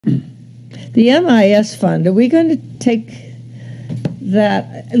The MIS fund, are we going to take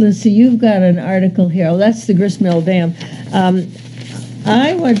that? Let's see, you've got an article here. Oh, that's the Gristmill Dam.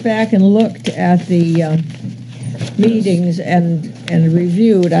 I went back and looked at the meetings and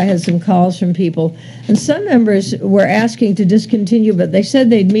reviewed. I had some calls from people, and some members were asking to discontinue, but they said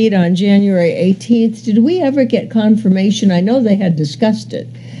they'd meet on January 18th. Did we ever get confirmation? I know they had discussed it,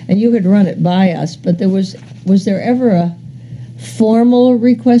 and you had run it by us, but was there ever a formal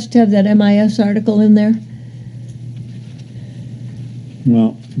request to have that MIS article in there?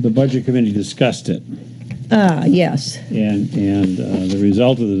 Well, the Budget Committee discussed it. Ah, yes. And the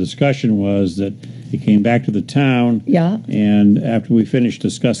result of the discussion was that it came back to the town. Yeah. And after we finished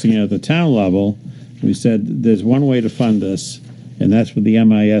discussing it at the town level, we said there's one way to fund this, and that's with the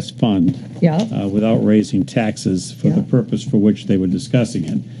MIS fund. Yeah. Without raising taxes for the purpose for which they were discussing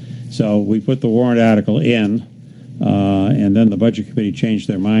it. So we put the warrant article in, and then the Budget Committee changed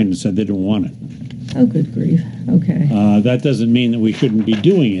their mind and said they didn't want it. Oh, good grief. Okay. That doesn't mean that we shouldn't be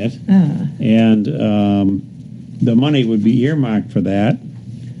doing it. Ah. And the money would be earmarked for that.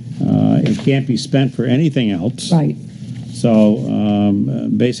 It can't be spent for anything else. Right. So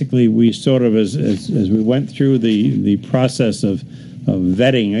basically, we sort of, as we went through the process of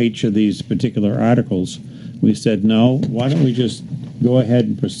vetting each of these particular articles, we said, no, why don't we just go ahead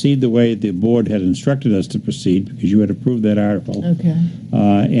and proceed the way the board had instructed us to proceed, because you had approved that article. Okay.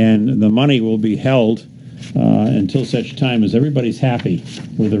 And the money will be held until such time as everybody's happy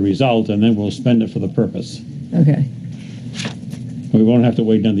with the result, and then we'll spend it for the purpose. Okay. We won't have to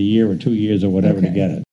wait another year or 2 years or whatever to get it.